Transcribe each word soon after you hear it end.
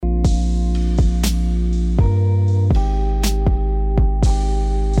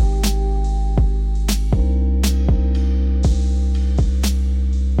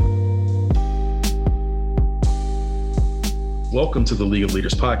Welcome to the League of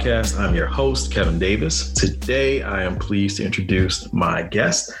Leaders podcast. I'm your host, Kevin Davis. Today, I am pleased to introduce my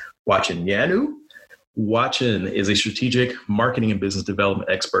guest, Wachin Yanu. Wachin is a strategic marketing and business development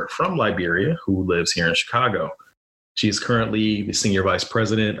expert from Liberia who lives here in Chicago. She is currently the Senior Vice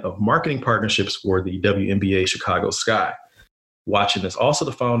President of Marketing Partnerships for the WNBA Chicago Sky. Wachin is also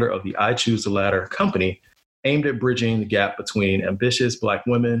the founder of the I Choose the Ladder company, aimed at bridging the gap between ambitious Black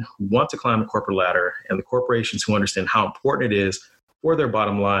women who want to climb the corporate ladder and the corporations who understand how important it is for their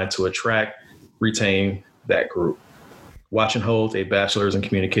bottom line to attract, retain that group. Wachin holds a bachelor's in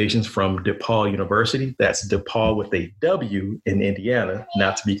communications from DePaul University. That's DePaul with a W in Indiana,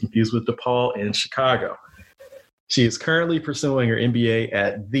 not to be confused with DePaul in Chicago. She is currently pursuing her MBA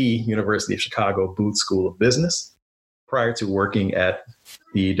at the University of Chicago Booth School of Business. Prior to working at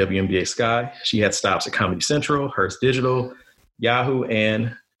the WNBA Sky, she had stops at Comedy Central, Hearst Digital, Yahoo,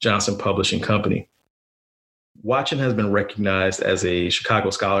 and Johnson Publishing Company. Wachin has been recognized as a Chicago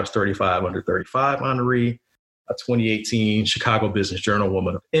Scholars 35 Under 35 honoree, a 2018 Chicago Business Journal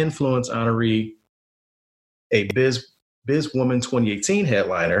Woman of Influence honoree, a Biz Woman 2018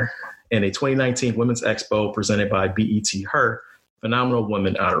 headliner, and a 2019 Women's Expo presented by BET Her Phenomenal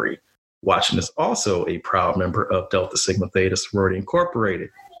Woman honoree. Wachin is also a proud member of Delta Sigma Theta Sorority Incorporated.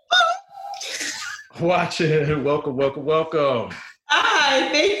 Wachin, welcome. Hi,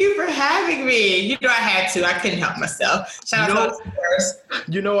 thank you for having me. You know I had to. I couldn't help myself. Shout out to first.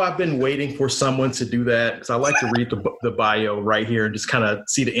 You know, I've been waiting for someone to do that because I like to read the bio right here and just kind of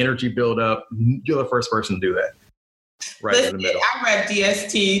see the energy build up. You're the first person to do that. Right. Listen, in the middle. I read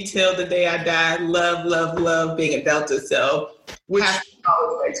DST till the day I die. Love being a Delta. So have to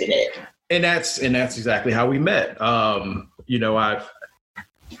always mention it. And that's exactly how we met. You know, I've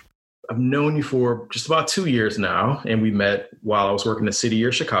known you for just about 2 years now, and we met while I was working at City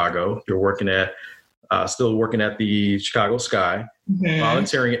Year Chicago. You're working at still working at the Chicago Sky,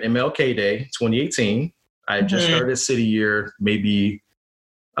 volunteering at MLK Day 2018. I had just started City Year maybe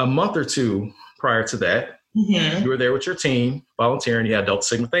a month or two prior to that. You were there with your team, volunteering. You had Delta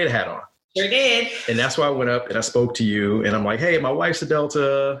Sigma Theta hat on. Sure did. And that's why I went up and I spoke to you, and I'm like, hey, my wife's a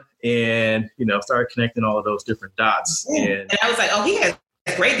Delta, and, you know, started connecting all of those different dots. And I was like, oh, he has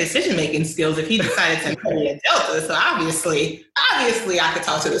great decision-making skills if he decided to be a Delta. So obviously I could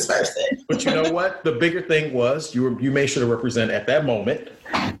talk to this person. But you know what? The bigger thing was you made sure to represent at that moment.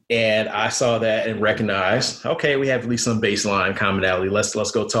 And I saw that and recognized, okay, we have at least some baseline commonality.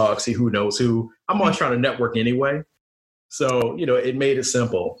 Let's go talk, see who knows who. I'm always trying to network anyway. So, you know, it made it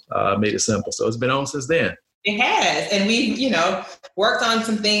simple. So it's been on since then. It has. And we've, you know, worked on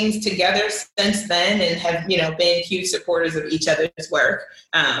some things together since then and have, you know, been huge supporters of each other's work,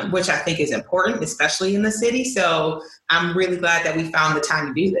 which I think is important, especially in the city. So I'm really glad that we found the time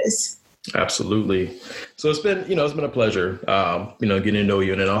to do this. Absolutely. So it's been a pleasure, you know, getting to know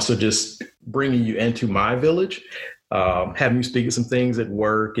you and then also just bringing you into my village, having you speak at some things at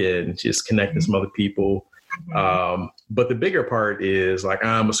work and just connecting some other people. But the bigger part is like,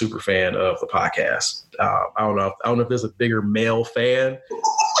 I'm a super fan of the podcast. I don't know if there's a bigger male fan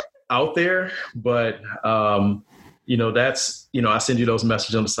out there, but, you know, that's, you know, I send you those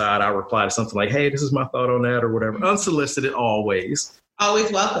messages on the side. I reply to something like, hey, this is my thought on that or whatever. Unsolicited always.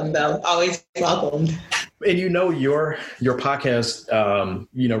 Always welcome though. Always welcomed. And, you know, your podcast,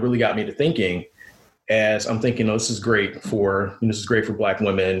 you know, really got me to thinking. As I'm thinking, this is great for Black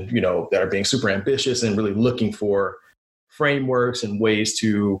women, you know, that are being super ambitious and really looking for frameworks and ways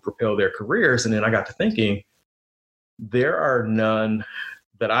to propel their careers. And then I got to thinking, there are none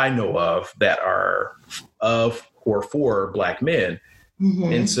that I know of that are of or for Black men.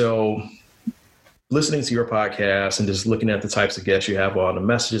 And so listening to your podcast and just looking at the types of guests you have on the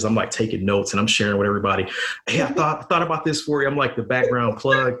messages, I'm like taking notes and I'm sharing with everybody. Hey, I thought about this for you. I'm like the background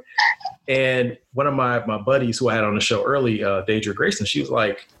plug. And one of my buddies who I had on the show early, Deidre Grayson, she was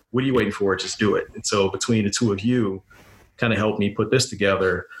like, what are you waiting for? Just do it. And so between the two of you kind of helped me put this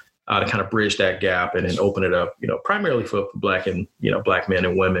together to kind of bridge that gap and then open it up, you know, primarily for Black and, you know, Black men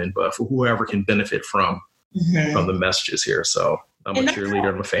and women, but for whoever can benefit from the messages here. So I'm a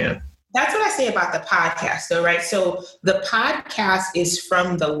cheerleader. I'm a fan. That's what I say about the podcast though, right? So the podcast is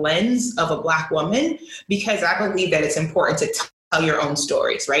from the lens of a Black woman because I believe that it's important to tell your own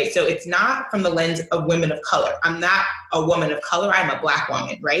stories, right? So it's not from the lens of women of color. I'm not a woman of color. I'm a Black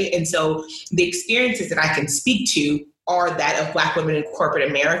woman, right? And so the experiences that I can speak to are that of Black women in corporate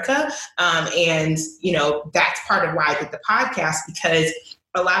America. And, you know, that's part of why I did the podcast because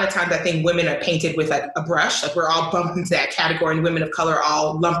a lot of times I think women are painted with like a brush, like we're all bumped into that category, and women of color are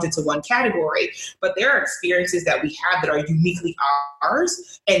all lumped into one category. But there are experiences that we have that are uniquely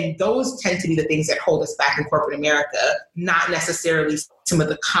ours, and those tend to be the things that hold us back in corporate America, not necessarily some of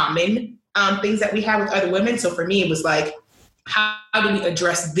the common things that we have with other women. So for me, it was like, how do we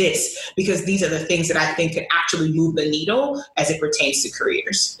address this? Because these are the things that I think could actually move the needle as it pertains to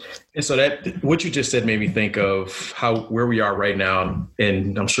careers. And so that what you just said made me think of where we are right now.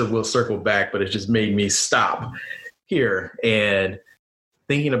 And I'm sure we'll circle back, but it just made me stop here and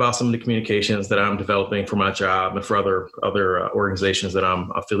thinking about some of the communications that I'm developing for my job and for other organizations that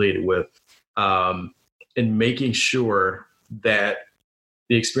I'm affiliated with, and making sure that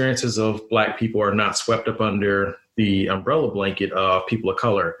the experiences of Black people are not swept up under the umbrella blanket of people of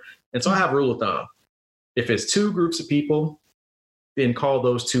color. And so I have a rule of thumb. If it's two groups of people, then call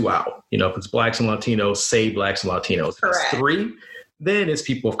those two out. You know, if it's Blacks and Latinos, say Blacks and Latinos. If it's three, then it's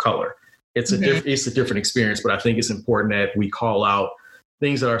people of color. It's a different experience, but I think it's important that we call out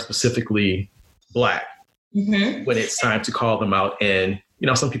things that are specifically Black when it's time to call them out. And, you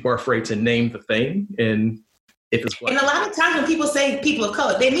know, some people are afraid to name the thing, and if it's Black. And a lot of times when people say people of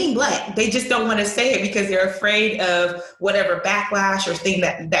color, they mean Black. They just don't want to say it because they're afraid of whatever backlash or thing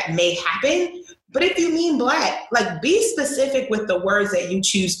that may happen. But if you mean Black, like, be specific with the words that you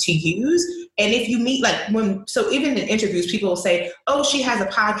choose to use. And if you meet, like, so even in interviews, people will say, oh, she has a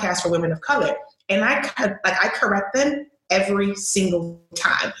podcast for women of color. And I correct them every single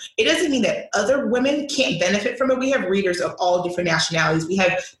time. It doesn't mean that other women can't benefit from it. We have readers of all different nationalities. We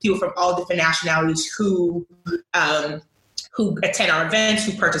have people from all different nationalities who attend our events,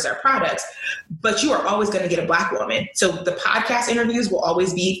 who purchase our products, but you are always going to get a Black woman. So the podcast interviews will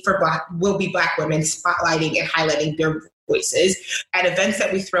always be Black women spotlighting and highlighting their voices. At events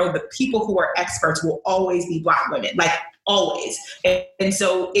that we throw, the people who are experts will always be Black women, like always. And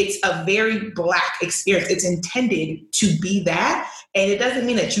so it's a very Black experience. It's intended to be that. And it doesn't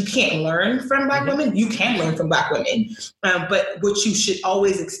mean that you can't learn from Black women. You can learn from Black women. But what you should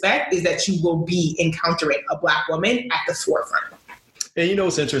always expect is that you will be encountering a Black woman at the forefront. And you know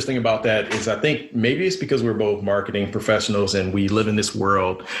what's interesting about that is I think maybe it's because we're both marketing professionals and we live in this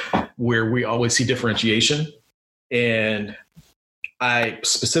world where we always see differentiation. And I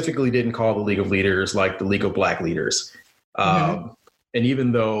specifically didn't call the League of Leaders like the League of Black Leaders. And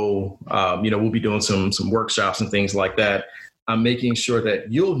even though, we'll be doing some workshops and things like that, I'm making sure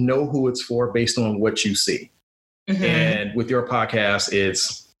that you'll know who it's for based on what you see. And with your podcast,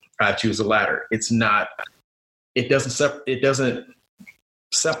 it's I choose the ladder. It doesn't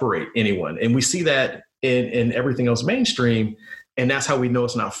separate anyone. And we see that in everything else mainstream. And that's how we know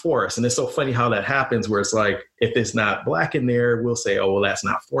it's not for us. And it's so funny how that happens, where it's like, if it's not Black in there, we'll say, oh, well, that's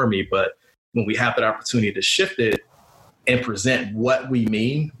not for me. But when we have that opportunity to shift it and present what we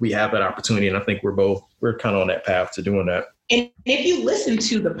mean, we have that opportunity. And I think we're kind of on that path to doing that. And if you listen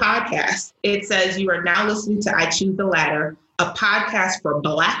to the podcast, it says you are now listening to I Choose the Ladder, a podcast for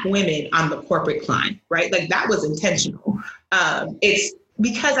Black women on the corporate climb, right? Like, that was intentional. It's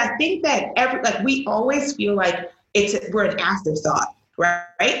because I think that we always feel like we're an afterthought, right?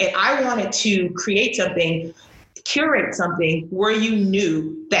 And I wanted to curate something where you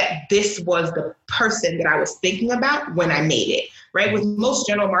knew that this was the person that I was thinking about when I made it, right? With most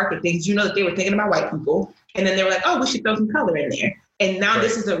general market things, you know that they were thinking about white people, and then they were like, oh, we should throw some color in there. And now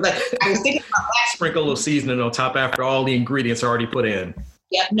This is I was thinking about Black. Sprinkle a little seasoning on top after all the ingredients are already put in.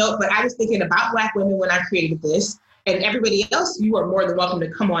 Yeah, no, but I was thinking about Black women when I created this, and everybody else, you are more than welcome to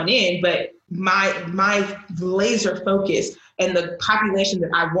come on in. But my laser focus and the population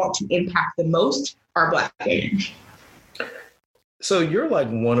that I want to impact the most are Black women. So you're like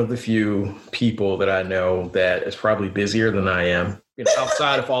one of the few people that I know that is probably busier than I am,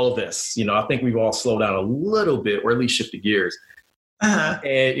 outside of all of this. I think we've all slowed down a little bit, or at least shifted gears.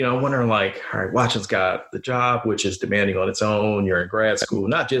 And, I'm wondering, like, all right, Watchen's got the job, which is demanding on its own. You're in grad school,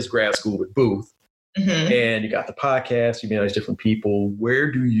 not just grad school with Booth. And you got the podcast, you meet all these different people.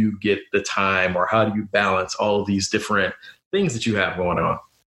 Where do you get the time, or how do you balance all of these different things that you have going on?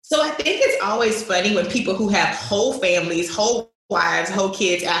 So I think it's always funny when people who have whole families, whole wives, whole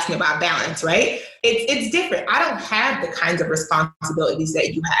kids ask me about balance, right? It's different. I don't have the kinds of responsibilities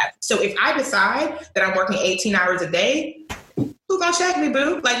that you have. So if I decide that I'm working 18 hours a day, who's gonna check me,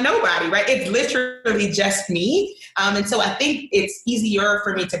 boo? Like, nobody, right? It's literally just me. And so I think it's easier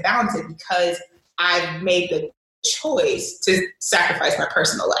for me to balance it because I've made the choice to sacrifice my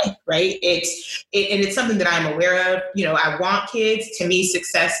personal life, right? And it's something that I'm aware of. I want kids. To me,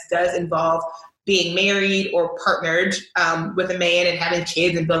 success does involve being married or partnered with a man and having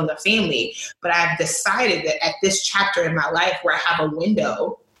kids and building a family. But I've decided that at this chapter in my life where I have a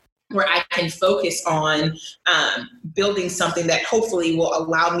window where I can focus on building something that hopefully will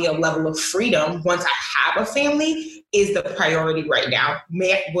allow me a level of freedom once I have a family is the priority right now.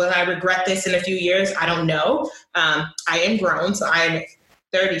 Will I regret this in a few years? I don't know. I am grown, so I am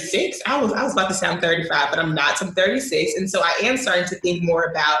 36. I was about to sound 35, but I'm not. So I'm 36. And so I am starting to think more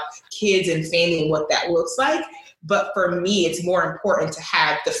about kids and family and what that looks like. But for me, it's more important to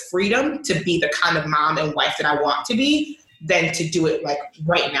have the freedom to be the kind of mom and wife that I want to be than to do it like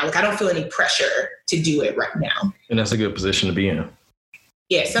right now. Like I don't feel any pressure to do it right now. And that's a good position to be in.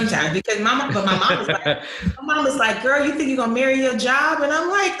 Yeah, sometimes because my mom was like, girl, you think you're gonna marry your job? And I'm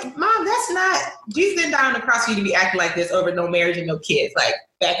like, Mom, that's not, Jesus didn't die on the cross for you to be acting like this over no marriage and no kids. Like,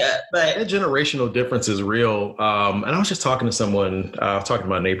 back up. But that generational difference is real. And I was just talking to someone, talking to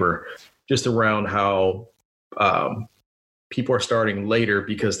my neighbor, just around how people are starting later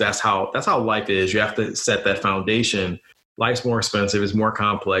because that's how life is. You have to set that foundation. Life's more expensive, it's more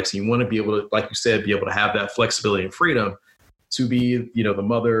complex. You want to be able to, like you said, be able to have that flexibility and freedom to be, the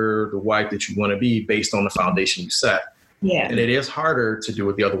mother, the wife that you want to be based on the foundation you set. Yeah. And it is harder to do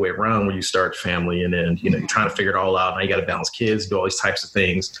it the other way around when you start family and then, you're trying to figure it all out. Now you got to balance kids, do all these types of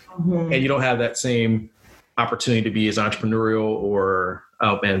things. Mm-hmm. And you don't have that same opportunity to be as entrepreneurial or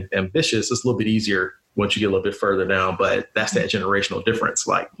and ambitious. It's a little bit easier once you get a little bit further down, but that's that generational difference.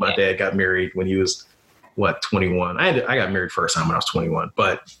 Like my dad got married when he was 21. I got married first time when I was 21,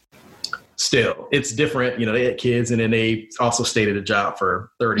 but still it's different. They had kids and then they also stayed at a job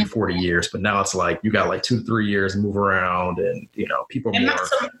for 30, 40 years. But now it's like, you got like 2 to 3 years to move around and, people are more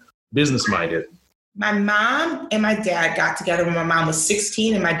business minded. My mom and my dad got together when my mom was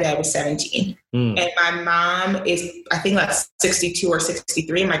 16 and my dad was 17. And my mom is, I think like 62 or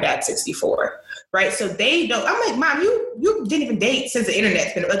 63 and my dad's 64. Right. So they don't, I'm like, Mom, you didn't even date since the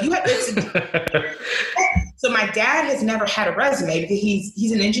internet's been like you had. So my dad has never had a resume because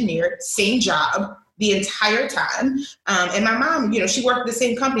he's an engineer, same job the entire time. And my mom, she worked at the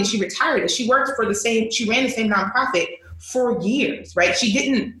same company. She retired. She worked for she ran the same nonprofit for years. Right.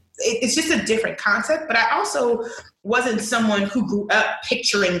 It's just a different concept. But I also wasn't someone who grew up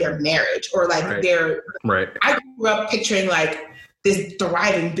picturing their marriage or like I grew up picturing like this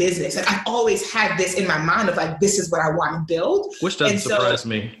thriving business. Like I've always had this in my mind of like, this is what I want to build. Which doesn't surprise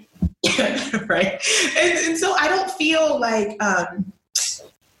me. Right. And so I don't feel like, I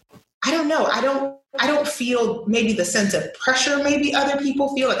don't know. I don't feel maybe the sense of pressure maybe other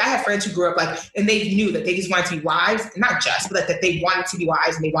people feel. Like I have friends who grew up like, and they knew that they just wanted to be wives, not just, but that they wanted to be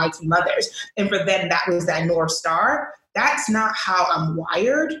wives and they wanted to be mothers. And for them, that was that North Star. That's not how I'm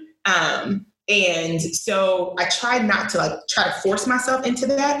wired. And so I tried not to try to force myself into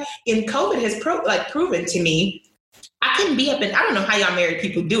that. And COVID has proven to me, I couldn't be up in, I don't know how y'all married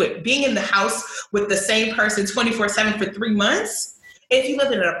people do it. Being in the house with the same person 24/7 for 3 months. If you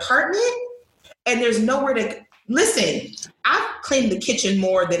live in an apartment and there's nowhere to, listen, I've cleaned the kitchen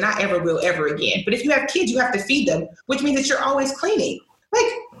more than I ever will ever again. But if you have kids, you have to feed them, which means that you're always cleaning.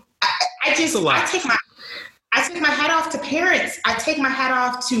 Like I take my hat off to parents. I take my hat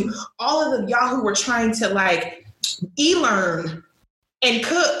off to all of the y'all who were trying to e-learn and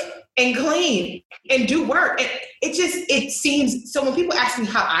cook and clean and do work. And it seems, so when people ask me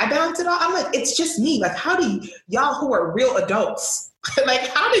how I balance it all, I'm like, it's just me. Like, how do y'all who are real adults,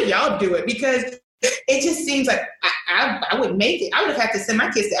 how do y'all do it? Because it just seems like I wouldn't make it. I would have had to send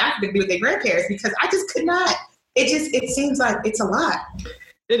my kids to Africa to be with their grandparents because I just could not. It seems like it's a lot.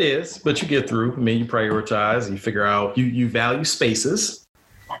 It is, but you get through. I mean, you prioritize, you figure out, you value spaces.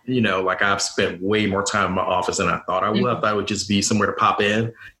 Like I've spent way more time in my office than I thought I would. I thought it would just be somewhere to pop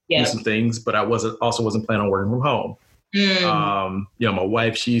in, do some things, but I wasn't planning on working from home. My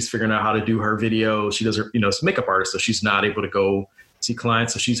wife, she's figuring out how to do her video. She does her, she's a makeup artist, so she's not able to go see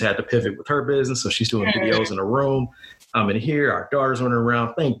clients. So she's had to pivot with her business. So she's doing videos in a room. I'm in here. Our daughter's running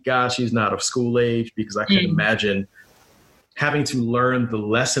around. Thank God she's not of school age because I can imagine having to learn the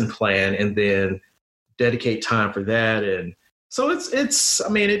lesson plan and then dedicate time for that. And so it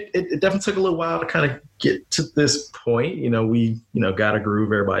definitely took a little while to kind of get to this point. We got a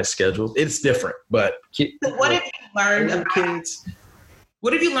groove, everybody's schedule. It's different, but so what have you learned about kids?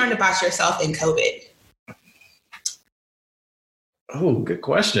 What have you learned about yourself in COVID? Oh, good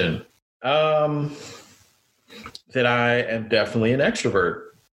question. That I am definitely an extrovert.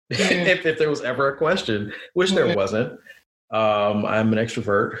 if there was ever a question, which there wasn't. I'm an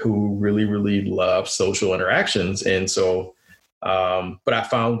extrovert who really, really loves social interactions. And so, but I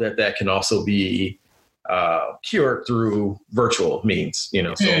found that can also be cured through virtual means,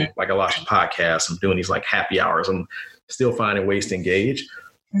 so like I launch a podcast, I'm doing these like happy hours, I'm still finding ways to engage.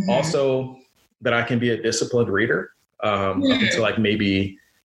 Also that I can be a disciplined reader. Up until like maybe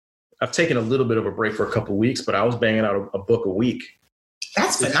I've taken a little bit of a break for a couple of weeks, but I was banging out a book a week.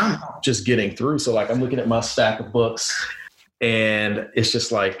 That's phenomenal. Just getting through. So like I'm looking at my stack of books and it's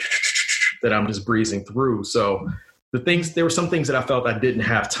just like that I'm just breezing through. So there were some things that I felt I didn't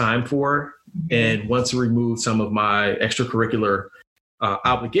have time for. And once I removed some of my extracurricular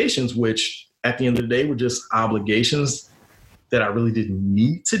obligations, which at the end of the day were just obligations that I really didn't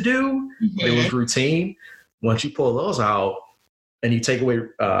need to do. It was routine. Once you pull those out and you take away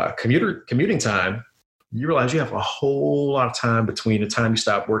commuting time, you realize you have a whole lot of time between the time you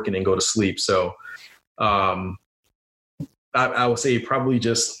stop working and go to sleep. So I would say probably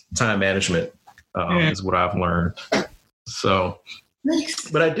just time management is what I've learned. So,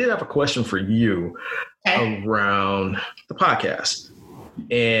 but I did have a question for you around the podcast.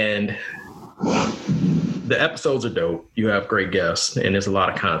 And the episodes are dope. You have great guests and there's a lot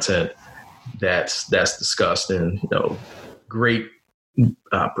of content that's discussed and, great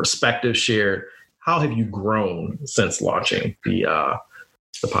perspective shared. How have you grown since launching the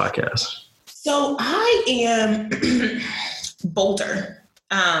podcast? So I am bolder,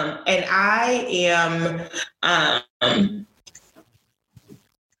 and I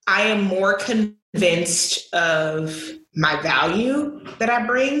am more convinced of my value that I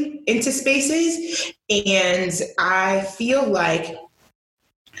bring into spaces, and I feel like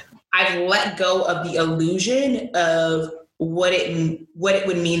I've let go of the illusion of what it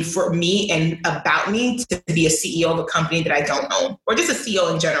would mean for me and about me to be a CEO of a company that I don't own, or just a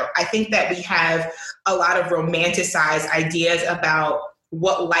CEO in general. I think that we have a lot of romanticized ideas about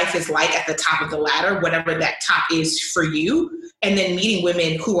what life is like at the top of the ladder, whatever that top is for you. And then meeting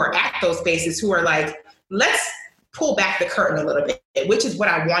women who are at those spaces who are like, let's pull back the curtain a little bit, which is what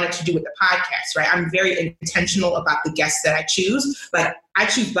I wanted to do with the podcast, right? I'm very intentional about the guests that I choose. Like I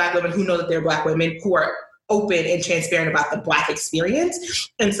choose Black women who know that they're Black women, who are open and transparent about the Black experience.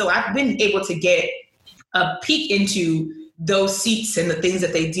 And so I've been able to get a peek into those seats and the things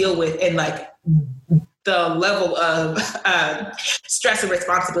that they deal with and like the level of stress and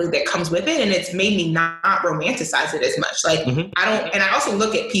responsibility that comes with it. And it's made me not romanticize it as much. Like and I also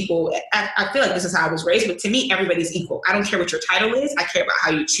look at people, I feel like this is how I was raised, but to me, everybody's equal. I don't care what your title is. I care about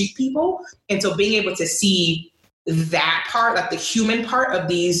how you treat people. And so being able to see that part, like the human part of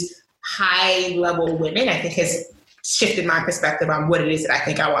these high level women, I think has shifted my perspective on what it is that I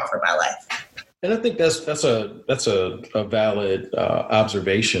think I want for my life. And I think that's a valid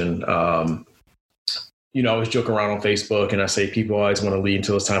observation. I always joke around on Facebook and I say people always want to lead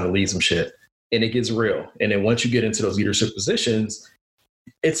until it's time to lead some shit. And it gets real. And then once you get into those leadership positions,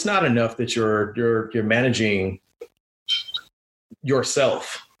 it's not enough that you're managing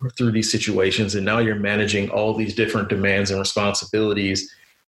yourself through these situations. And now you're managing all these different demands and responsibilities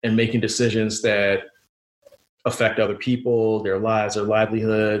and making decisions that affect other people, their lives, their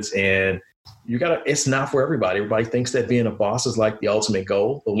livelihoods. And it's not for everybody. Everybody thinks that being a boss is like the ultimate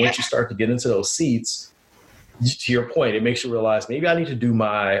goal. But once you start to get into those seats, to your point, it makes you realize maybe I need to do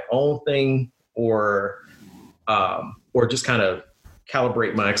my own thing or just kind of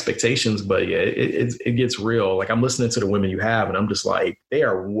calibrate my expectations. But yeah, it gets real. Like I'm listening to the women you have and I'm just like, they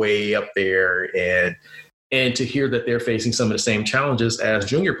are way up there. And to hear that they're facing some of the same challenges as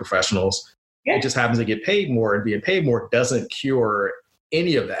junior professionals, it just happens to get paid more, and being paid more doesn't cure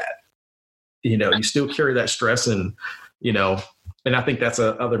any of that. You still carry that stress and I think that's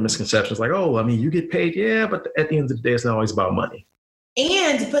other misconceptions like, oh, I mean, you get paid. Yeah. But at the end of the day, it's not always about money.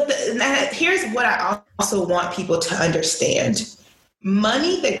 Here's what I also want people to understand.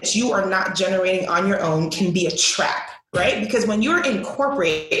 Money that you are not generating on your own can be a trap. Right? Because when you're in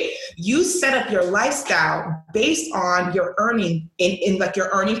corporate, you set up your lifestyle based on your earning in like your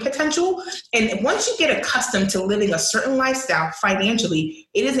earning potential. And once you get accustomed to living a certain lifestyle financially,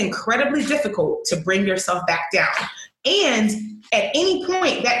 it is incredibly difficult to bring yourself back down. And at any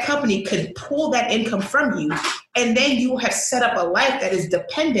point, that company could pull that income from you. And then you have set up a life that is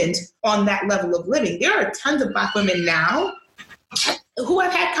dependent on that level of living. There are tons of Black women now who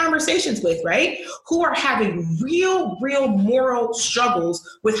I've had conversations with, right? Who are having real moral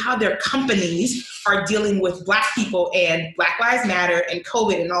struggles with how their companies are dealing with Black people and Black Lives Matter and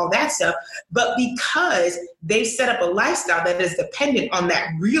COVID and all that stuff. But because they've set up a lifestyle that is dependent on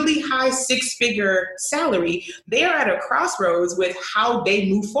that really high 6-figure salary, they are at a crossroads with how they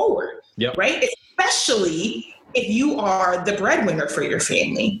move forward, right? Especially if you are the breadwinner for your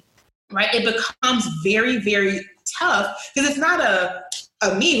family, right? It becomes very, very tough because it's not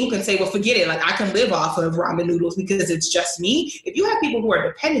of me who can say, well, forget it. Like I can live off of ramen noodles because it's just me. If you have people who are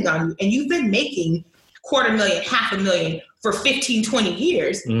depending on you and you've been making $250,000, $500,000 for 15, 20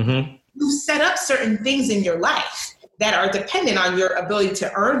 years, you set up certain things in your life that are dependent on your ability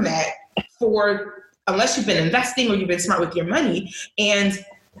to earn that for, unless you've been investing or you've been smart with your money. And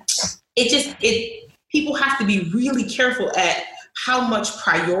people have to be really careful at how much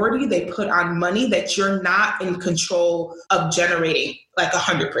priority they put on money that you're not in control of generating like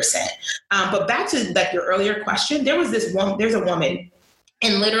 100%. But back to like your earlier question, there's a woman,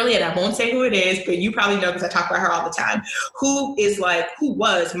 and literally, and I won't say who it is, but you probably know because I talk about her all the time, who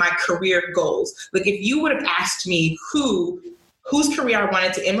was my career goals. Like if you would have asked me whose career I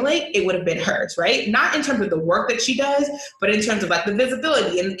wanted to emulate, it would have been hers, right? Not in terms of the work that she does, but in terms of like the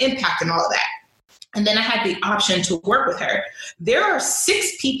visibility and the impact and all of that. And then I had the option to work with her. There are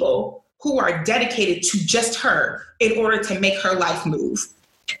 6 people who are dedicated to just her in order to make her life move.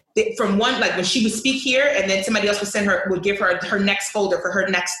 From one, like when she would speak here and then somebody else would give her her next folder for her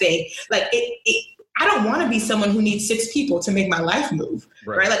next thing. Like I don't want to be someone who needs 6 people to make my life move,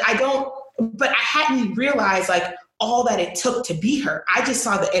 right? Like but I hadn't realized like all that it took to be her. I just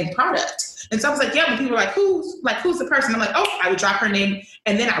saw the end product. And so I was like, yeah, when people were like, who's the person? I'm like, oh, I would drop her name.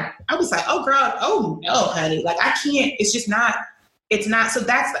 And then I was like, oh girl, oh no, honey. Like I can't, it's not. So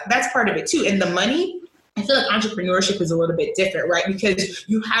that's part of it too. And the money, I feel like entrepreneurship is a little bit different, right? Because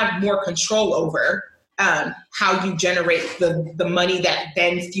you have more control over how you generate the money that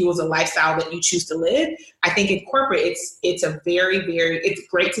then fuels a lifestyle that you choose to live. I think in corporate, it's a very, very, it's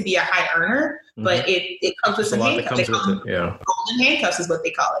great to be a high earner, but it comes with some handcuffs. Golden handcuffs is what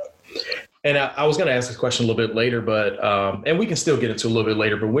they call it. And I was going to ask this question a little bit later, but and we can still get into a little bit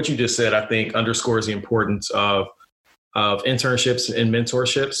later. But what you just said, I think, underscores the importance of internships and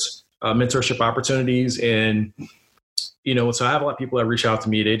mentorships, mentorship opportunities. And so I have a lot of people that reach out to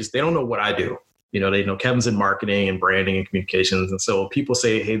me. They don't know what I do. They know Kevin's in marketing and branding and communications. And so people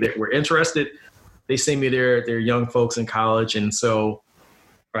say, hey, we're interested. They send me their young folks in college. And so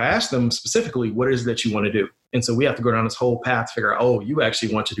I ask them specifically, what is it that you want to do? And so we have to go down this whole path to figure out, oh, you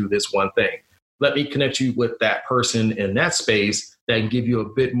actually want to do this one thing. Let me connect you with that person in that space that can give you a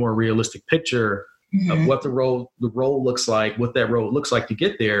bit more realistic picture of what the role looks like, what that role looks like to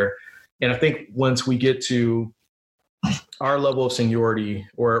get there. And I think once we get to our level of seniority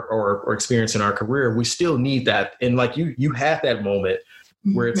or experience in our career, we still need that. And like you had that moment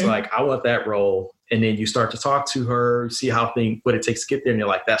where it's like, I want that role. And then you start to talk to her, see what it takes to get there. And you're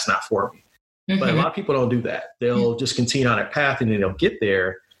like, that's not for me. But a lot of people don't do that. They'll just continue on that path and then they'll get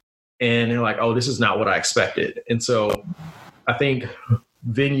there and they're like, oh, this is not what I expected. And so I think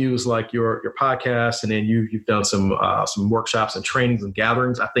venues like your podcast, and then you've done some workshops and trainings and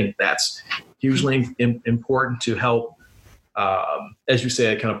gatherings. I think that's hugely important to help, as you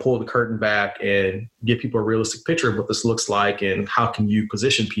said, kind of pull the curtain back and give people a realistic picture of what this looks like and how can you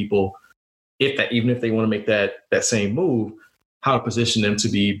position people even if they want to make that same move, how to position them to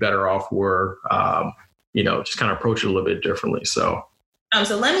be better off or, just kind of approach it a little bit differently. So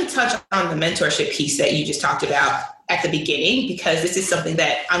let me touch on the mentorship piece that you just talked about at the beginning, because this is something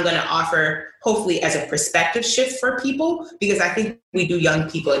that I'm going to offer hopefully as a perspective shift for people, because I think we do young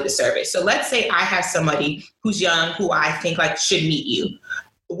people a disservice. So let's say I have somebody who's young, who I think like should meet you.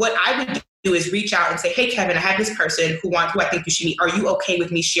 What I would do is reach out and say, hey, Kevin, I have this person who I think you should meet. Are you okay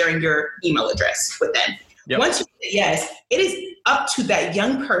with me sharing your email address with them? Yep. Once you say yes, it is up to that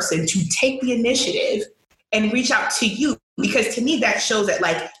young person to take the initiative and reach out to you. Because to me, that shows that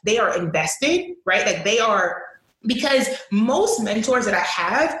like they are invested, right? Like they are, because most mentors that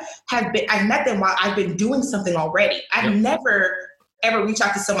I I've met them while I've been doing something already. I've never ever reached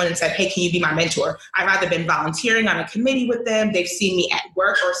out to someone and said, hey, can you be my mentor? I've either been volunteering on a committee with them, they've seen me at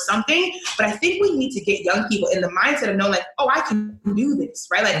work or something. But I think we need to get young people in the mindset of knowing like, oh, I can do this,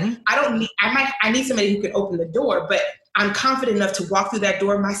 right? Like I need somebody who can open the door, but I'm confident enough to walk through that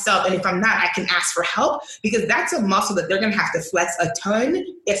door myself. And if I'm not, I can ask for help, because that's a muscle that they're going to have to flex a ton,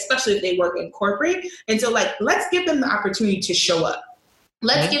 especially if they work in corporate. And so like, let's give them the opportunity to show up.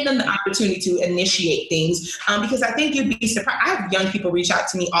 Let's give them the opportunity to initiate things, because I think you'd be surprised. I have young people reach out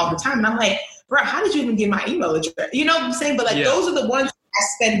to me all the time and I'm like, bro, how did you even get my email address? You know what I'm saying? But like, those are the ones I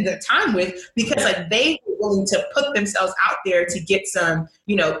spend the time with, because like they were willing to put themselves out there to get some,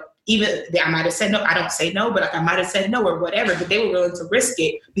 even I might have said no, I don't say no, but like I might have said no or whatever, but they were willing to risk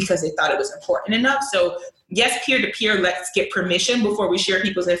it because they thought it was important enough. So yes, peer-to-peer, let's get permission before we share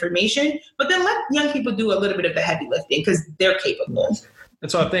people's information, but then let young people do a little bit of the heavy lifting because they're capable. And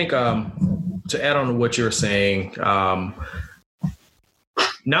so I think to add on to what you're saying,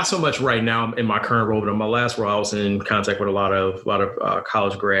 Not so much right now in my current role, but in my last role, I was in contact with a lot of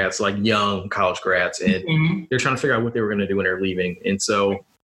college grads, like young college grads, and they're trying to figure out what they were going to do when they're leaving. And so,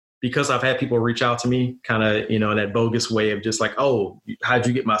 because I've had people reach out to me, kind of, in that bogus way of just like, oh, how'd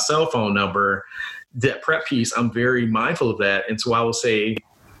you get my cell phone number? That prep piece, I'm very mindful of that, and so I will say,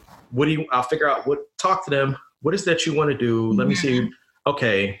 I'll figure out talk to them. What is that you want to do? Let me see.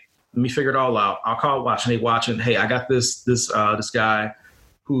 Okay, let me figure it all out. I'll call watching. Hey, I got this guy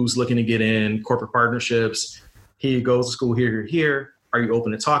who's looking to get in corporate partnerships. He goes to school here. Are you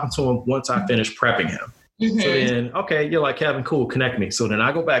open to talking to him once I finish prepping him? So then, okay, you're like, Kevin, cool, connect me. So then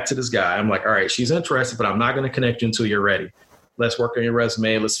I go back to this guy. I'm like, all right, she's interested, but I'm not going to connect you until you're ready. Let's work on your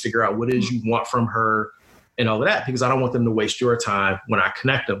resume. Let's figure out what it is you want from her and all of that, because I don't want them to waste your time when I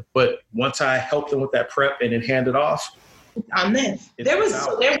connect them. But once I help them with that prep and then hand it off, I'm in.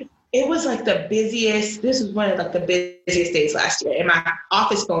 It was like the busiest. This was one of like the busiest days last year, and my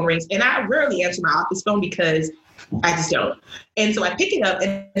office phone rings, and I rarely answer my office phone because I just don't. And so I pick it up,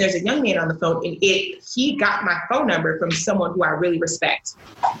 and there's a young man on the phone, and he got my phone number from someone who I really respect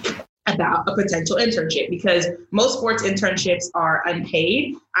about a potential internship, because most sports internships are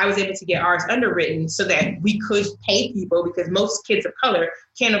unpaid. I was able to get ours underwritten so that we could pay people, because most kids of color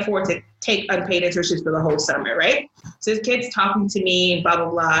can't afford to take unpaid internships for the whole summer, right? So this kid's talking to me and blah, blah,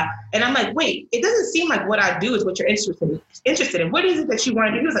 blah. And I'm like, wait, it doesn't seem like what I do is what you're interested in. What is it that you want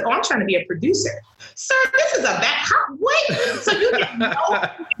to do? He was like, oh, I'm trying to be a producer. Sir, this is what? So you didn't know?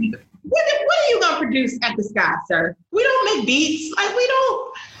 What are you going to produce at the Sky, sir? We don't make beats. Like, we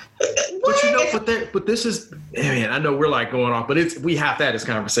don't. But this is, man, I know we're like going off, but we have to have this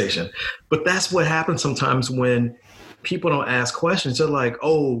conversation. But that's what happens sometimes when people don't ask questions. They're like,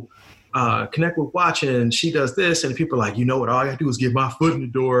 oh, connect with Watching, she does this, and people are like, you know what, all I gotta do is get my foot in the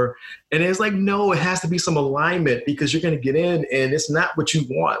door. And it's like, no, it has to be some alignment, because you're gonna get in and it's not what you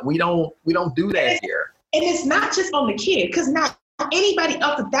want. We don't do that here. And it's not just on the kid, because not anybody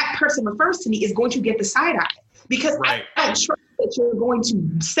else that person refers to me is going to get the side eye, because I trust that you're going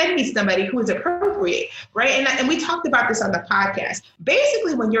to send me somebody who is appropriate, right? And we talked about this on the podcast.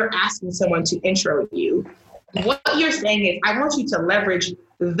 Basically, when you're asking someone to intro you, what you're saying is, I want you to leverage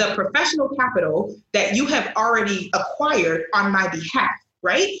the professional capital that you have already acquired on my behalf,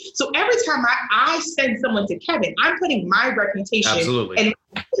 right? So every time I send someone to Kevin, I'm putting my reputation and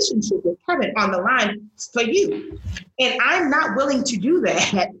relationship with Kevin on the line for you. And I'm not willing to do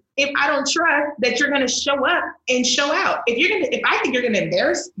that if I don't trust that you're going to show up and show out. If I think you're going to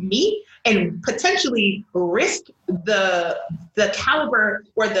embarrass me and potentially risk the caliber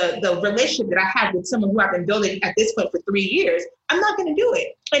or the relationship that I have with someone who I've been building at this point for 3 years, I'm not going to do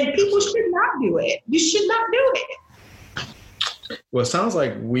it. And people should not do it. You should not do it. Well, it sounds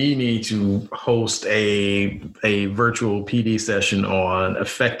like we need to host a virtual PD session on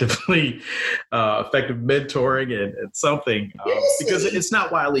effective mentoring and something, because it's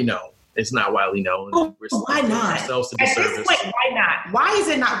not widely known. It's not widely known. Oh, why not? At this point, why not? Why is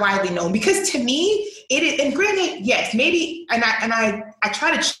it not widely known? Because to me, it is. And granted, yes, maybe. And I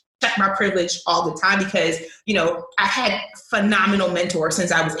try to check my privilege all the time, because I had phenomenal mentors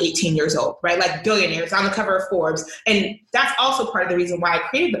since I was 18 years old, right? Like billionaires on the cover of Forbes, and that's also part of the reason why I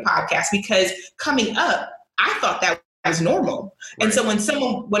created the podcast. Because coming up, I thought that was normal. Right. And so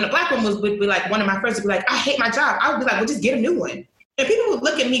when a Black woman would be like, one of my friends would be like, I hate my job, I would be like, well, just get a new one. And people would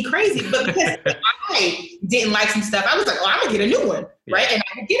look at me crazy, but because I didn't like some stuff, I was like, oh, I'm gonna get a new one, right? And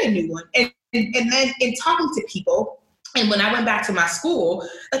I would get a new one. And then in talking to people, and when I went back to my school,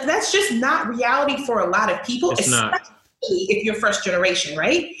 like, that's just not reality for a lot of people, especially if you're first generation,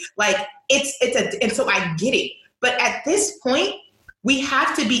 right? Like and so I get it. But at this point, we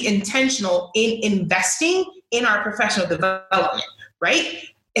have to be intentional in investing in our professional development, right?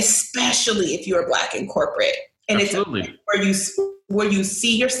 Especially if you're Black in corporate. And Absolutely. It's where you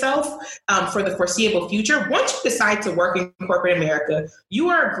see yourself for the foreseeable future. Once you decide to work in corporate America, you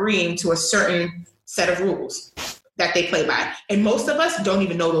are agreeing to a certain set of rules that they play by. And most of us don't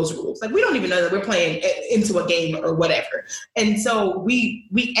even know those rules. Like, we don't even know that we're playing into a game or whatever. And so we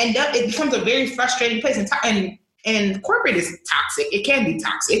end up, it becomes a very frustrating place. And corporate is toxic. It can be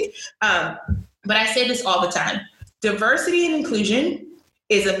toxic. But I say this all the time. Diversity and inclusion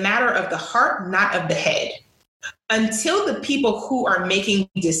is a matter of the heart, not of the head. Until the people who are making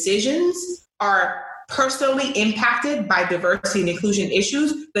decisions are personally impacted by diversity and inclusion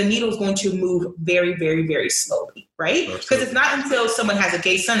issues, the needle is going to move very, very, very slowly, right? Because it's not until someone has a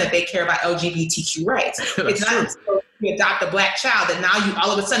gay son that they care about LGBTQ rights. It's not until you adopt a Black child that now you all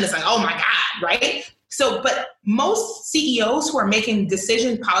of a sudden it's like, oh my God, right? So, but most CEOs who are making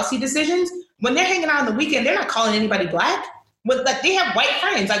policy decisions, when they're hanging out on the weekend, they're not calling anybody Black. But like they have white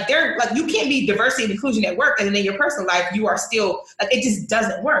friends, like they're like you can't be diversity and inclusion at work, and then in your personal life you are still like it just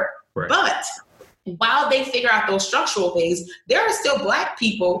doesn't work. Right. But while they figure out those structural things, there are still Black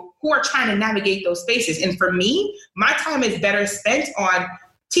people who are trying to navigate those spaces. And for me, my time is better spent on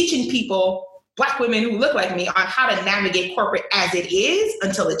teaching people, Black women who look like me, on how to navigate corporate as it is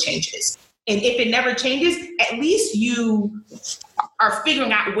until it changes. And if it never changes, at least you are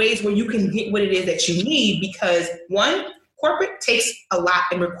figuring out ways where you can get what it is that you need, because one, corporate takes a lot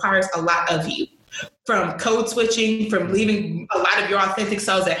and requires a lot of you. From code switching, from leaving a lot of your authentic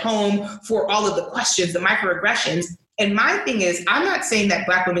selves at home, for all of the questions, the microaggressions. And my thing is, I'm not saying that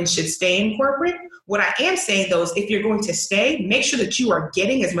Black women should stay in corporate. What I am saying, though, is if you're going to stay, make sure that you are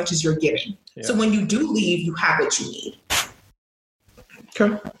getting as much as you're giving. Yeah. So when you do leave, you have what you need.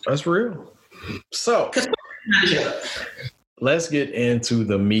 Okay, that's real. So let's get into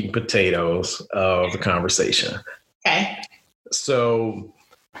the meat and potatoes of the conversation. Okay. So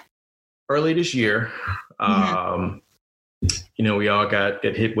early this year, we all got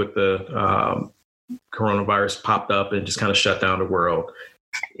hit with the coronavirus, popped up and just kind of shut down the world.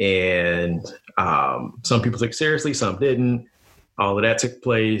 And some people took it seriously, some didn't. All of that took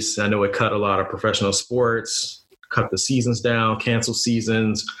place. I know it cut a lot of professional sports, cut the seasons down, canceled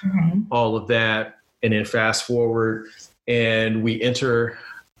seasons, all of that. And then fast forward and that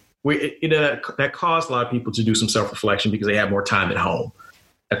caused a lot of people to do some self-reflection because they had more time at home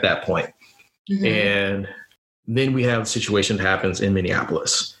at that point. And then we have a situation that happens in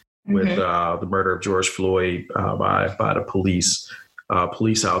Minneapolis with the murder of George Floyd by the police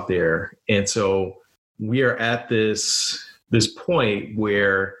out there. And so we are at this point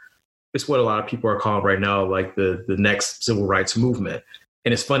where it's what a lot of people are calling right now, like the next civil rights movement.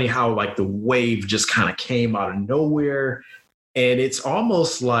 And it's funny how like the wave just kind of came out of nowhere. And it's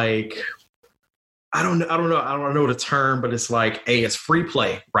almost like, I don't know the term, but it's like, hey, it's free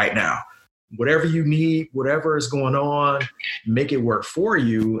play right now. Whatever you need, whatever is going on, make it work for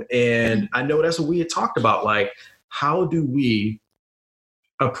you. And I know that's what we had talked about. Like, how do we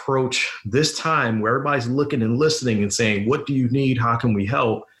approach this time where everybody's looking and listening and saying, what do you need? How can we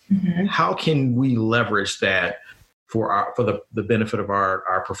help? How can we leverage that for the benefit of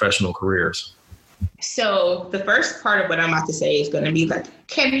our professional careers? So the first part of what I'm about to say is going to be like,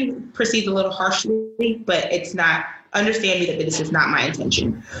 can be perceived a little harshly, but it's not. Understand me that this is not my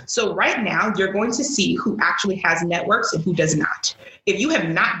intention. So right now, you're going to see who actually has networks and who does not. If you have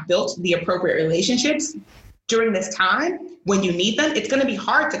not built the appropriate relationships during this time, when you need them, it's going to be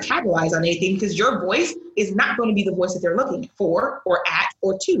hard to capitalize on anything because your voice is not going to be the voice that they're looking for or at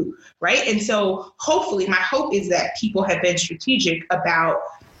or to, right? And so hopefully, my hope is that people have been strategic about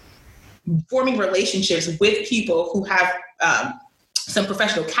forming relationships with people who have some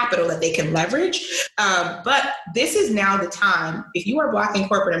professional capital that they can leverage. But this is now the time, if you are Black in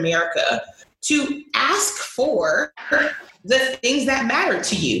corporate America, to ask for the things that matter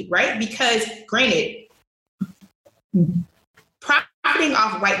to you, right? Because granted, profiting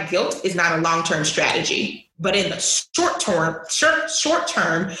off white guilt is not a long-term strategy. But in the short term,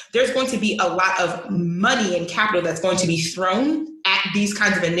 there's going to be a lot of money and capital that's going to be thrown at these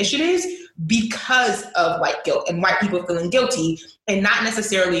kinds of initiatives because of white guilt and white people feeling guilty and not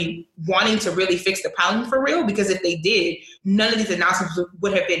necessarily wanting to really fix the problem for real. Because if they did, none of these announcements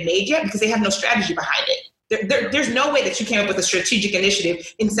would have been made yet because they have no strategy behind it. There's no way that you came up with a strategic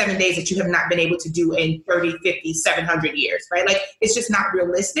initiative in 7 days that you have not been able to do in 30, 50, 700 years, right? Like, it's just not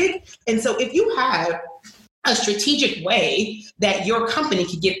realistic. And so if you have a strategic way that your company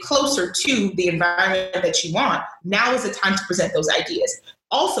can get closer to the environment that you want, now is the time to present those ideas.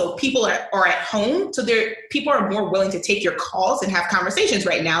 Also, people are at home, so people are more willing to take your calls and have conversations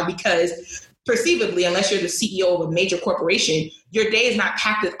right now because perceivably, unless you're the CEO of a major corporation, your day is not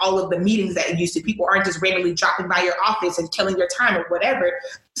packed with all of the meetings that you used to. People aren't just randomly dropping by your office and killing your time or whatever.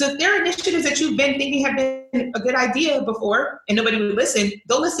 So if there are initiatives that you've been thinking have been a good idea before and nobody would listen,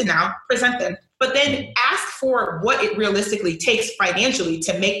 they'll listen now, present them. But then ask for what it realistically takes financially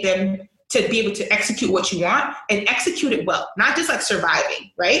to make them, to be able to execute what you want and execute it well, not just like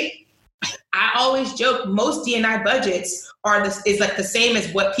surviving, right? I always joke, most D&I budgets is like the same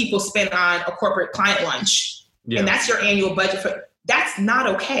as what people spend on a corporate client lunch. Yeah. And that's your annual budget that's not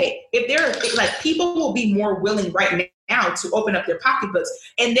okay. If they're like, people will be more willing right now to open up their pocketbooks.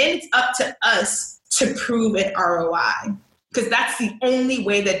 And then it's up to us to prove an ROI, because that's the only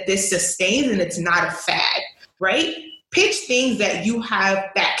way that this sustains and it's not a fad, right? Pitch things that you have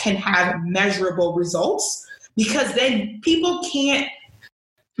that can have measurable results, because then people can't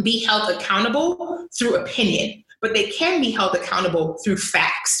be held accountable through opinion. but they can be held accountable through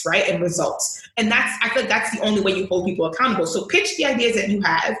facts, right, and results. And I feel like that's the only way you hold people accountable. So pitch the ideas that you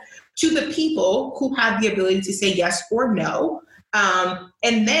have to the people who have the ability to say yes or no,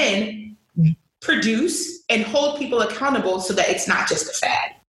 and then produce and hold people accountable so that it's not just a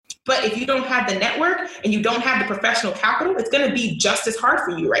fad. But if you don't have the network and you don't have the professional capital, it's going to be just as hard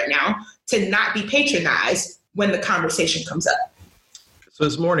for you right now to not be patronized when the conversation comes up. So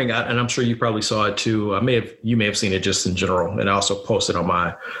this morning, and I'm sure you probably saw it too. You may have seen it just in general, and I also posted on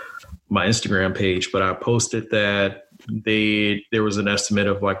my Instagram page. But I posted that there was an estimate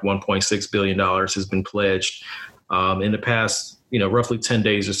of like $1.6 billion has been pledged in the past, roughly 10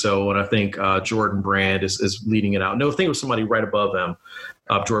 days or so. And I think Jordan Brand is leading it out. No, I think it was somebody right above them,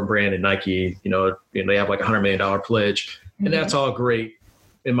 Jordan Brand and Nike. They have like $100 million pledge, and that's all great.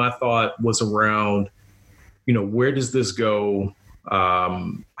 And my thought was around, where does this go?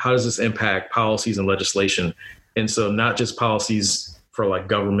 How does this impact policies and legislation? And so not just policies for like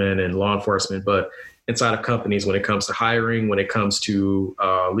government and law enforcement, but inside of companies when it comes to hiring, when it comes to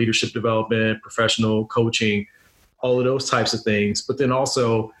leadership development, professional coaching, all of those types of things. But then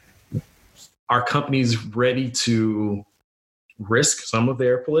also, are companies ready to risk some of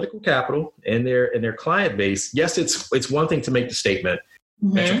their political capital and their client base? Yes, it's one thing to make the statement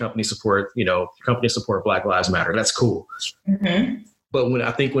that your company support Black Lives Matter. That's cool. Mm-hmm. But when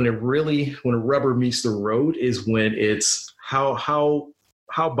the rubber meets the road is when it's how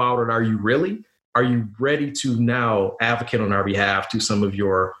bothered are you really? Are you ready to now advocate on our behalf to some of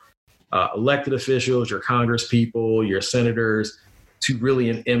your elected officials, your Congress people, your senators, to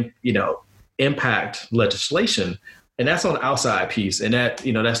really impact legislation? And that's on the outside piece, and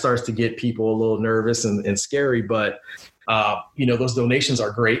that starts to get people a little nervous and scary. But those donations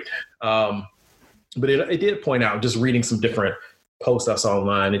are great. But it did point out, just reading some different posts I saw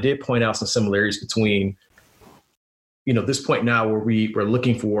online, it did point out some similarities between this point now where we're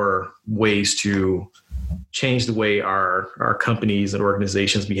looking for ways to change the way our companies and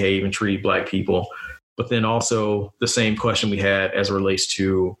organizations behave and treat Black people. But then also the same question we had as it relates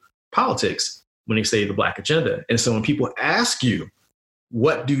to politics when they say the Black agenda. And so when people ask you,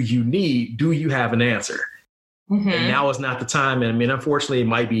 what do you need? Do you have an answer? Mm-hmm. And now is not the time. And I mean, unfortunately, it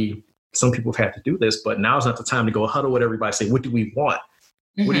might be some people have had to do this, but now is not the time to go huddle with everybody, say, what do we want?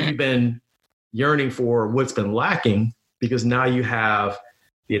 Mm-hmm. What have you been yearning for? What's been lacking? Because now you have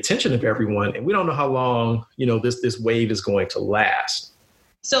the attention of everyone, and we don't know how long, this wave is going to last.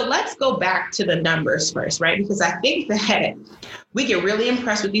 So let's go back to the numbers first, right? Because I think that we get really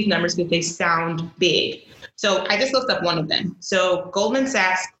impressed with these numbers because they sound big. So I just looked up one of them. So Goldman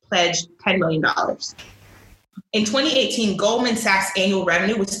Sachs pledged $10 million. In 2018, Goldman Sachs' annual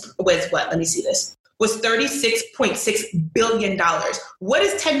revenue was what? Let me see this. Was $36.6 billion. What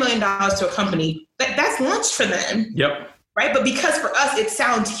is $10 million to a company? That's lunch for them. Yep. Right? But because for us, it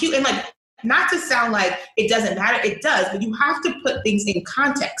sounds huge. And not to sound like it doesn't matter, it does, but you have to put things in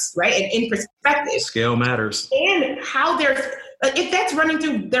context, right? And in perspective. Scale matters. And how if that's running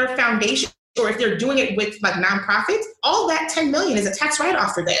through their foundation, or if they're doing it with nonprofits, all that $10 million is a tax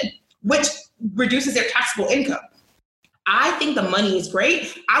write-off for them, which reduces their taxable income. I think the money is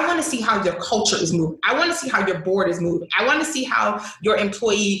great. I want to see how your culture is moving. I want to see how your board is moving. I want to see how your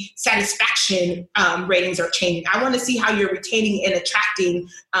employee satisfaction ratings are changing. I want to see how you're retaining and attracting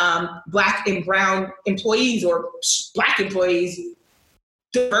Black and brown employees, or Black employees,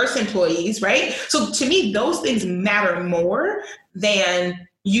 diverse employees, right? So to me, those things matter more than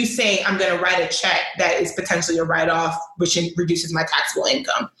you say, I'm going to write a check that is potentially a write-off, which reduces my taxable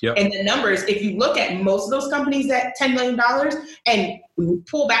income. Yep. And the numbers, if you look at most of those companies at $10 million and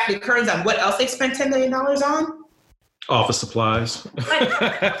pull back the curtains on what else they spent $10 million on. Office supplies.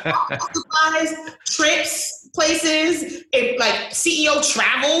 Office supplies, trips, places, CEO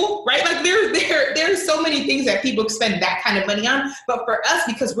travel, right? There's so many things that people spend that kind of money on. But for us,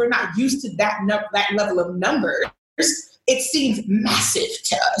 because we're not used to that level of numbers, it seems massive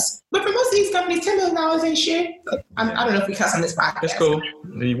to us. But for most of these companies, $10 million ain't shit. I don't know if we cuss on this podcast. That's cool.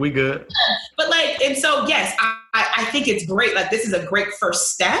 We good. But and so, yes, I think it's great. This is a great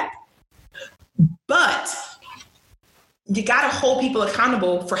first step. But you got to hold people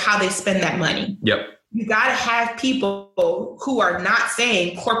accountable for how they spend that money. Yep. You got to have people who are not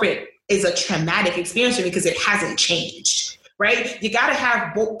saying corporate is a traumatic experience because it hasn't changed. Right? You got to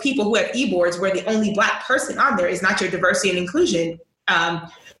have people who have e-boards where the only Black person on there is not your diversity and inclusion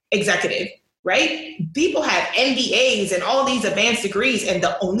executive, right? People have MBAs and all these advanced degrees, and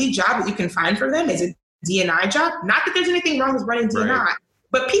the only job that you can find for them is a D&I job. Not that there's anything wrong with running D&I, right,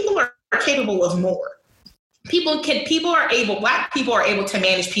 but people are capable of more. Black people are able to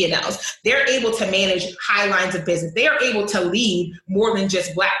manage P&Ls. They're able to manage high lines of business. They are able to lead more than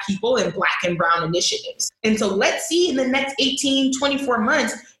just Black people and Black and brown initiatives. And so let's see in the next 18, 24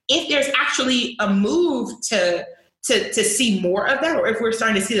 months, if there's actually a move to see more of that, or if we're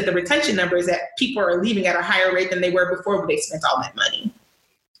starting to see that the retention numbers that people are leaving at a higher rate than they were before they spent all that money.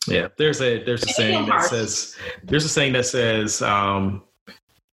 Yeah, there's a saying that says,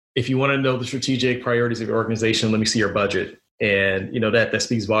 if you want to know the strategic priorities of your organization, let me see your budget. And, that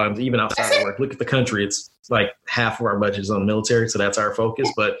speaks volumes, even outside of work. Look at the country. It's like half of our budget is on the military. So that's our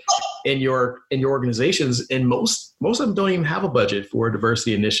focus. But in your organizations, and most of them don't even have a budget for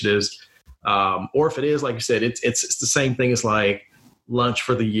diversity initiatives. Or if it is, like you said, it's the same thing as like lunch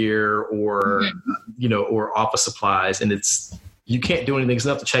for the year or, or office supplies. And you can't do anything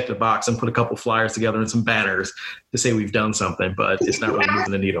except to check the box and put a couple flyers together and some banners to say we've done something, but it's not really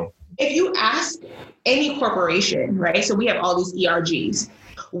moving the needle. If you ask any corporation, right? So we have all these ERGs.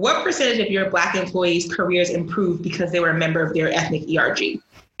 What percentage of your Black employees' careers improved because they were a member of their ethnic ERG?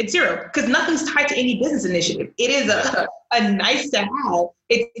 It's zero, because nothing's tied to any business initiative. It is a nice to have.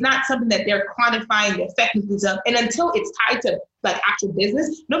 It's not something that they're quantifying the effectiveness of. And until it's tied to like actual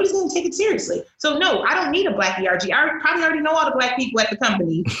business, nobody's going to take it seriously. So no, I don't need a Black ERG. I probably already know all the Black people at the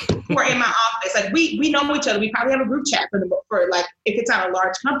company who are in my office. Like we know each other. We probably have a group chat for like if it's on a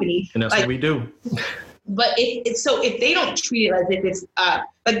large company. And that's what we do. But if they don't treat it as if it's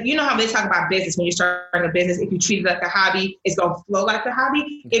like, you know how they talk about business when you're starting a business, if you treat it like a hobby, it's going to flow like a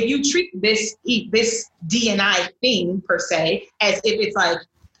hobby. If you treat this D&I thing per se as if it's like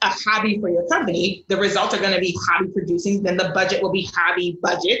a hobby for your company, the results are going to be hobby producing, then the budget will be hobby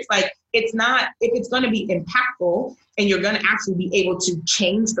budgets. Like it's not, if it's going to be impactful and you're going to actually be able to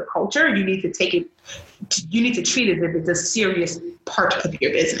change the culture, you need to treat it as if it's a serious part of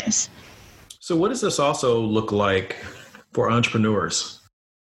your business. So what does this also look like for entrepreneurs?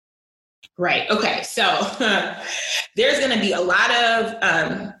 Right. Okay. So there's going to be a lot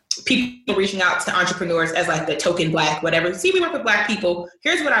of people reaching out to entrepreneurs as like the token Black, whatever. See, we work with Black people.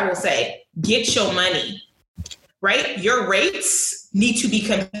 Here's what I will say. Get your money, right? Your rates need to be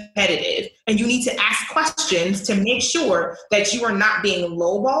competitive, and you need to ask questions to make sure that you are not being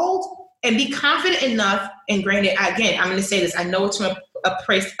lowballed, and be confident enough. And granted, again, I'm going to say this. I know it's from a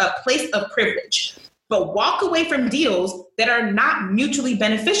place of privilege, but walk away from deals that are not mutually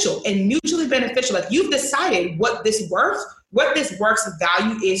beneficial. And mutually beneficial, like you've decided what this work's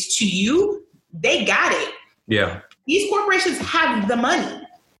value is to you. They got it. Yeah. These corporations have the money.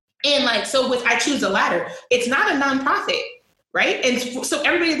 And like, so with I Choose the Ladder, it's not a nonprofit, right? And so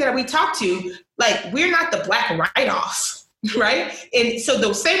everybody that we talk to, like, we're not the Black write-off. Right. And so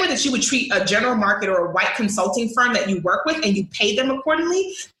the same way that you would treat a general market or a white consulting firm that you work with and you pay them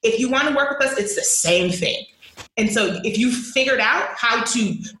accordingly, if you want to work with us, it's the same thing. And so if you figured out how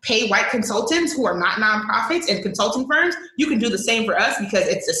to pay white consultants who are not nonprofits and consulting firms, you can do the same for us because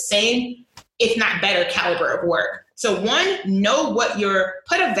it's the same, if not better, caliber of work. So one, know what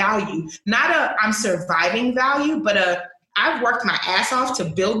put a value, not a I'm surviving value, but I've worked my ass off to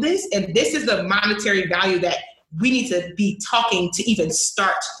build this, and this is the monetary value that we need to be talking to even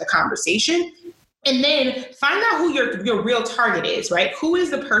start the conversation. And then find out who your real target is, right? Who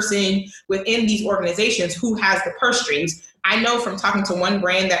is the person within these organizations who has the purse strings? I know from talking to one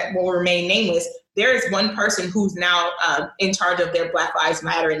brand that will remain nameless, there is one person who's now in charge of their Black Lives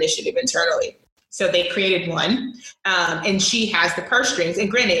Matter initiative internally. So they created one, and she has the purse strings. And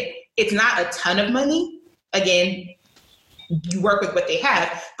granted, it's not a ton of money. Again, you work with what they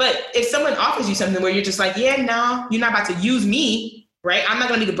have. But if someone offers you something where you're just like, yeah, no, you're not about to use me, right? I'm not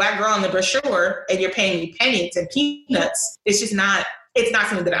going to be the Black girl on the brochure and you're paying me pennies and peanuts. It's not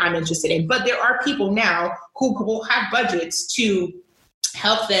something that I'm interested in. But there are people now who will have budgets to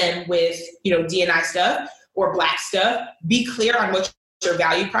help them with, D&I stuff or Black stuff. Be clear on what your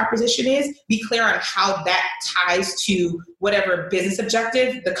value proposition is. Be clear on how that ties to whatever business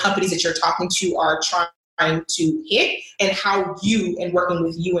objective the companies that you're talking to are trying to hit, and how you and working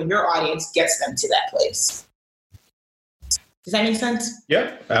with you and your audience gets them to that place. Does that make sense?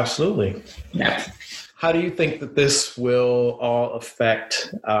 Yeah, absolutely. Yeah. How do you think that this will all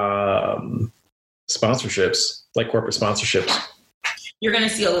affect sponsorships, like corporate sponsorships? You're going to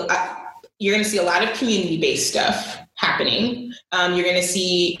see a lot of community-based stuff happening. You're going to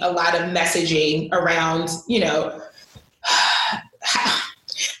see a lot of messaging around,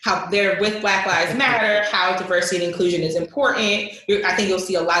 how they're with Black Lives Matter, how diversity and inclusion is important. I think you'll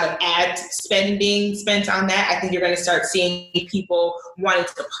see a lot of ad spending spent on that. I think you're going to start seeing people wanting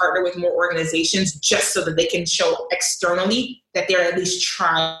to partner with more organizations just so that they can show externally that they're at least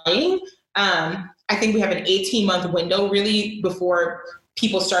trying. I I think we have an 18-month window really before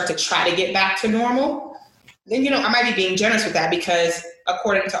people start to try to get back to normal. Then, I might be being generous with that because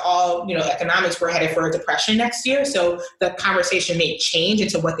according to all, economics, we're headed for a depression next year. So the conversation may change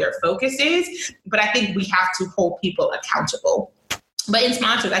into what their focus is, but I think we have to hold people accountable. But in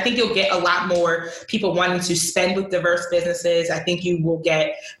sponsors, I think you'll get a lot more people wanting to spend with diverse businesses. I think you will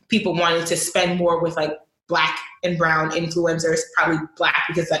get people wanting to spend more with like Black and brown influencers, probably Black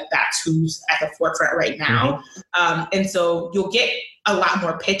because that's who's at the forefront right now. Mm-hmm. And so you'll get a lot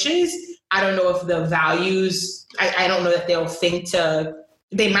more pitches. I don't know if the values, I don't know that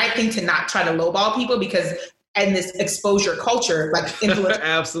they might think to not try to lowball people because in this exposure culture, like influencers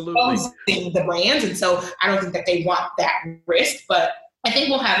absolutely the brands. And so I don't think that they want that risk, but I think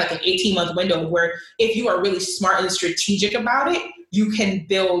we'll have like an 18-month window where if you are really smart and strategic about it, you can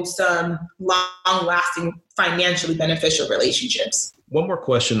build some long-lasting, financially beneficial relationships. One more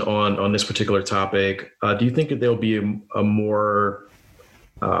question on this particular topic. Do you think that there'll be a more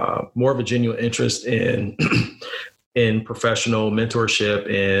of a genuine interest in in professional mentorship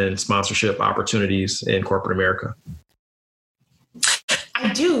and sponsorship opportunities in corporate America?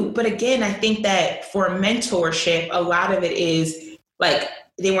 I do. But again, I think that for mentorship, a lot of it is like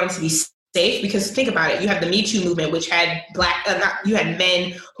they want it to be safe because think about it. You have the Me Too movement, which had you had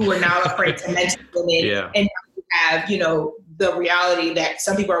men who are now afraid to mentor women. Yeah. And you have, the reality that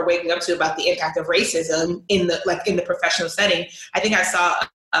some people are waking up to about the impact of racism in the professional setting. I think I saw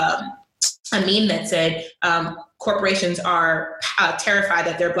a meme that said corporations are terrified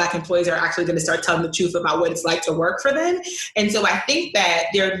that their Black employees are actually going to start telling the truth about what it's like to work for them. And so I think that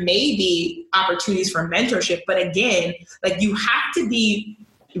there may be opportunities for mentorship, but again, like you have to be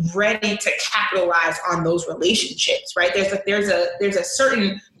ready to capitalize on those relationships, right?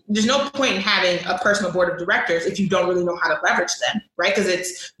 There's no point in having a personal board of directors if you don't really know how to leverage them, right?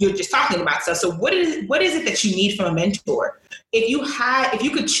 Because you're just talking about stuff. So what is it that you need from a mentor? If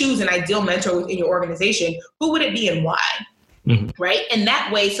you could choose an ideal mentor within your organization, who would it be and why? Mm-hmm. Right? And that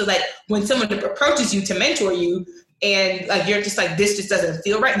way, so that when someone approaches you to mentor you and like you're just like, this just doesn't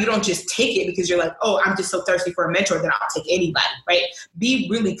feel right, you don't just take it because you're like, oh, I'm just so thirsty for a mentor that I'll take anybody, right? Be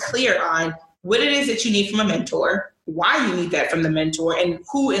really clear on what it is that you need from a mentor, why you need that from the mentor, and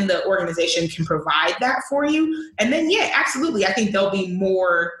who in the organization can provide that for you. And then, yeah, absolutely. I think they'll be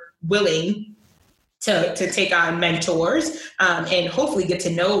more willing to take on mentors and hopefully get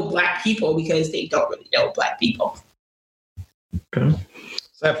to know Black people because they don't really know Black people. Okay.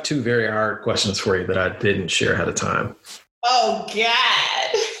 So I have two very hard questions for you that I didn't share ahead of time. Oh,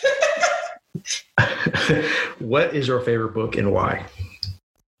 God. What is your favorite book and why?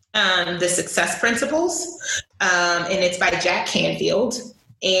 The Success Principles, and it's by Jack Canfield.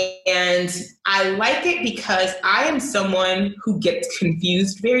 And I like it because I am someone who gets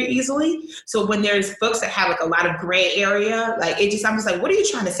confused very easily. So when there's books that have like a lot of gray area, I'm just like, what are you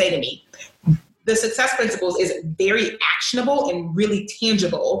trying to say to me? The Success Principles is very actionable and really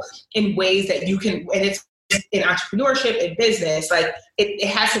tangible in ways that you can, and it's in entrepreneurship and business, like it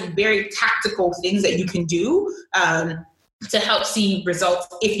has some very tactical things that you can do to help see results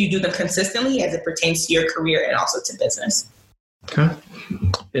if you do them consistently as it pertains to your career and also to business. Okay.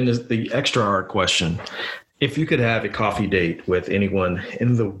 And the extra hard question, if you could have a coffee date with anyone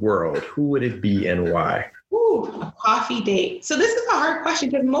in the world, who would it be and why? Ooh, a coffee date. So this is a hard question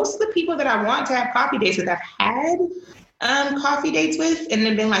because most of the people that I want to have coffee dates with, I've had coffee dates with and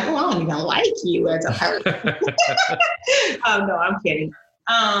then been like, oh, I don't even like you as a person. No, I'm kidding.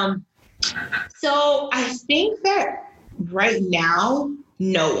 So I think that right now,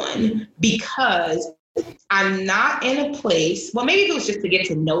 no one, because I'm not in a place, well, maybe it was just to get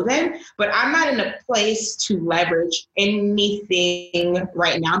to know them, but I'm not in a place to leverage anything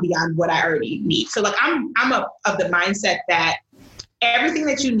right now beyond what I already need. So like I'm of the mindset that everything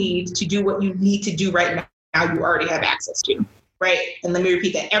that you need to do what you need to do right now, you already have access to, right? And let me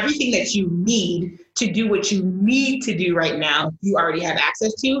repeat that. Everything that you need to do what you need to do right now, you already have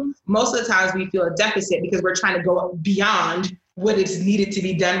access to. Most of the times we feel a deficit because we're trying to go beyond what is needed to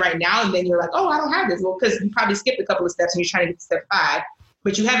be done right now. And then you're like, oh, I don't have this. Well, because you probably skipped a couple of steps and you're trying to get to step 5,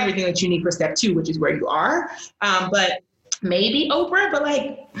 but you have everything that you need for step 2, which is where you are. But maybe Oprah, but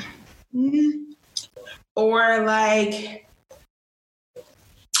like, or like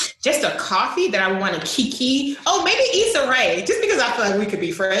just a coffee that I want to kiki. Oh, maybe Issa Rae, just because I feel like we could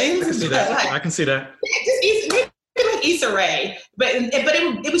be friends. I can see that. Like, I can see that. Just like Issa Rae, but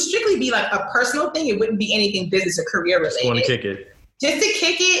it would strictly be like a personal thing. It wouldn't be anything business or career related. Just want to kick it. just to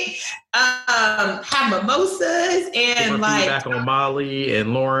kick it, have mimosas and like back on Molly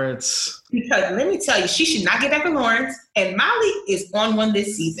and Lawrence. Because let me tell you, she should not get back on Lawrence, and Molly is on one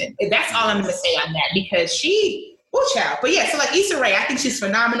this season. And that's all I'm going to say on that because child. But yeah, so like Issa Rae, I think she's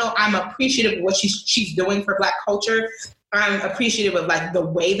phenomenal. I'm appreciative of what she's doing for Black culture. I'm appreciative of like the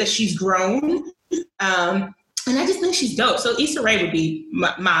way that she's grown. And I just think she's dope. So Issa Rae would be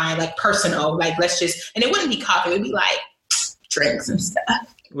my like personal, like let's just, and it wouldn't be coffee. It would be like drinks and stuff.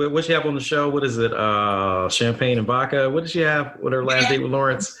 What she have on the show? What is it? Champagne and vodka. What did she have with her last date with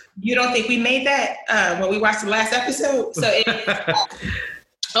Lawrence? You don't think we made that when we watched the last episode? So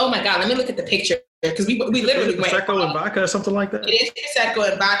oh my God, let me look at the picture because we literally went Prosecco and vodka or something like that. It is Prosecco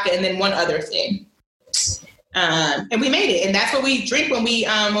and vodka and then one other thing. And we made it, and that's what we drink when we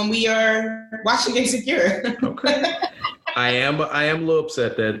are watching Insecure. Okay. I am a little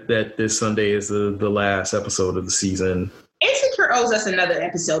upset that this Sunday is the last episode of the season. Insecure owes us another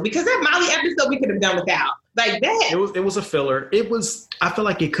episode because that Molly episode we could have done without. Like that. It was a filler. I feel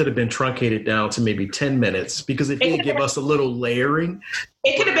like it could have been truncated down to maybe 10 minutes because it did give us a little layering.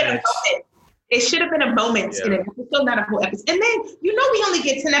 It could have been a moment. It should have been a moment in an episode, not a whole episode. And then, we only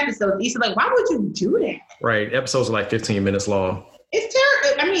get 10 episodes. Lisa, like, why would you do that? Right. Episodes are like 15 minutes long. It's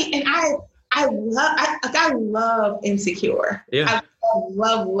terrible. I mean, and I love Insecure. Yeah. I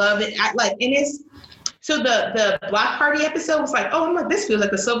love it. So the block party episode was like, oh, I'm like, this feels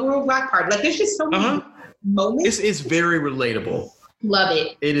like the Silver Room block party. Like, there's just so many moments. It's very relatable. Love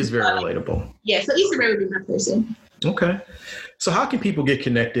it. It is very relatable. Yeah. So Issa Rae would be my person. Okay. So how can people get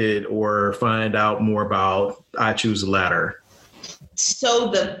connected or find out more about I Choose the Ladder?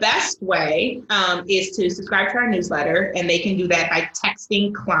 So the best way is to subscribe to our newsletter, and they can do that by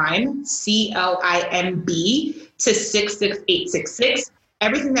texting CLIMB, CLIMB, to 66866.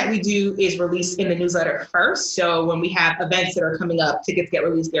 Everything that we do is released in the newsletter first. So when we have events that are coming up, tickets get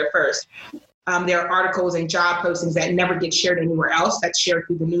released there first. There are articles and job postings that never get shared anywhere else. That's shared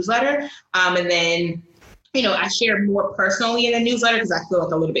through the newsletter. And then I share more personally in the newsletter because I feel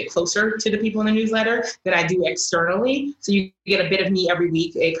like a little bit closer to the people in the newsletter than I do externally. So you get a bit of me every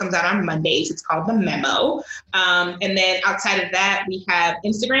week. It comes out on Mondays. It's called The Memo. And then outside of that, we have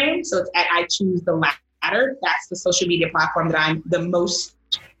Instagram. So it's at I Choose the Ladder. That's the social media platform that I'm the most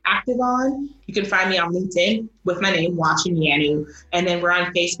active on. You can find me on LinkedIn with my name, Watching Yanu. And then we're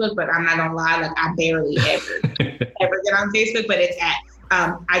on Facebook, but I'm not going to lie, like I barely ever get on Facebook, but it's at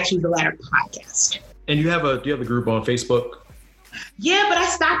I Choose the Ladder podcast. And do you have a group on Facebook? Yeah, but I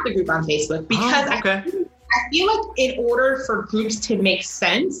stopped the group on Facebook because I feel like in order for groups to make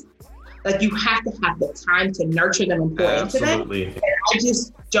sense, like you have to have the time to nurture them and pour into them. And I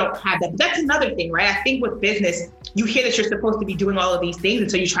just don't have that. But that's another thing, right? I think with business, you hear that you're supposed to be doing all of these things.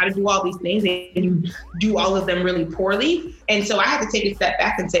 And so you try to do all these things and you do all of them really poorly. And so I had to take a step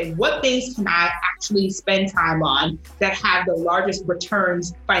back and say, what things can I actually spend time on that have the largest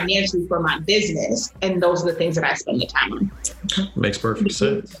returns financially for my business? And those are the things that I spend the time on. Makes perfect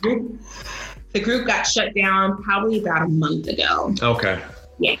sense. The group got shut down probably about a month ago. Okay.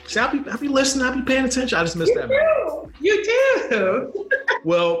 Yeah. See, I'll be listening. I'll be paying attention. I just missed that. You do.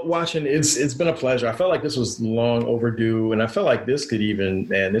 Well, Watching, it's been a pleasure. I felt like this was long overdue, and I felt like this could have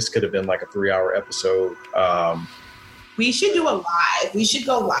been like a 3-hour episode. We should do a live. We should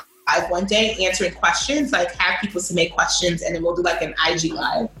go live one day answering questions, like have people submit questions, and then we'll do like an IG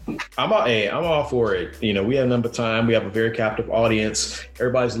live. I'm all for it. We have number time. We have a very captive audience.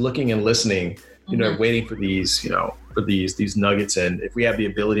 Everybody's looking and listening. Waiting for these, for these nuggets. And if we have the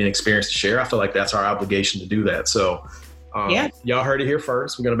ability and experience to share, I feel like that's our obligation to do that. So y'all heard it here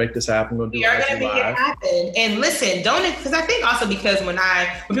first. We're going to make this happen. We are going to make it happen. And listen, because I think also because when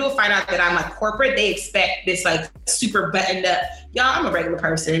people find out that I'm like corporate, they expect this like super buttoned up, y'all, I'm a regular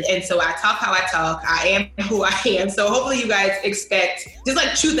person. And so I talk how I talk. I am who I am. So hopefully you guys expect just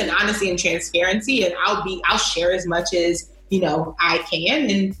like truth and honesty and transparency. And I'll share as much as, I can,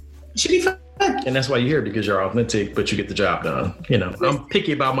 and it should be fun. And that's why you're here, because you're authentic, but you get the job done. I'm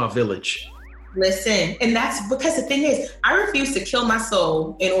picky about my village. Listen, and that's because the thing is, I refuse to kill my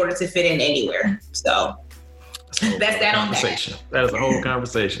soul in order to fit in anywhere. So that's that conversation. That is a whole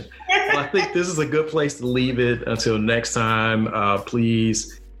conversation. Well, I think this is a good place to leave it. Until next time,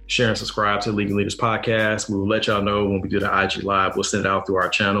 please share and subscribe to Legal Leaders Podcast. We will let y'all know when we do the IG Live. We'll send it out through our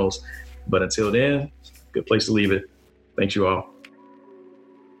channels. But until then, good place to leave it. Thanks you all.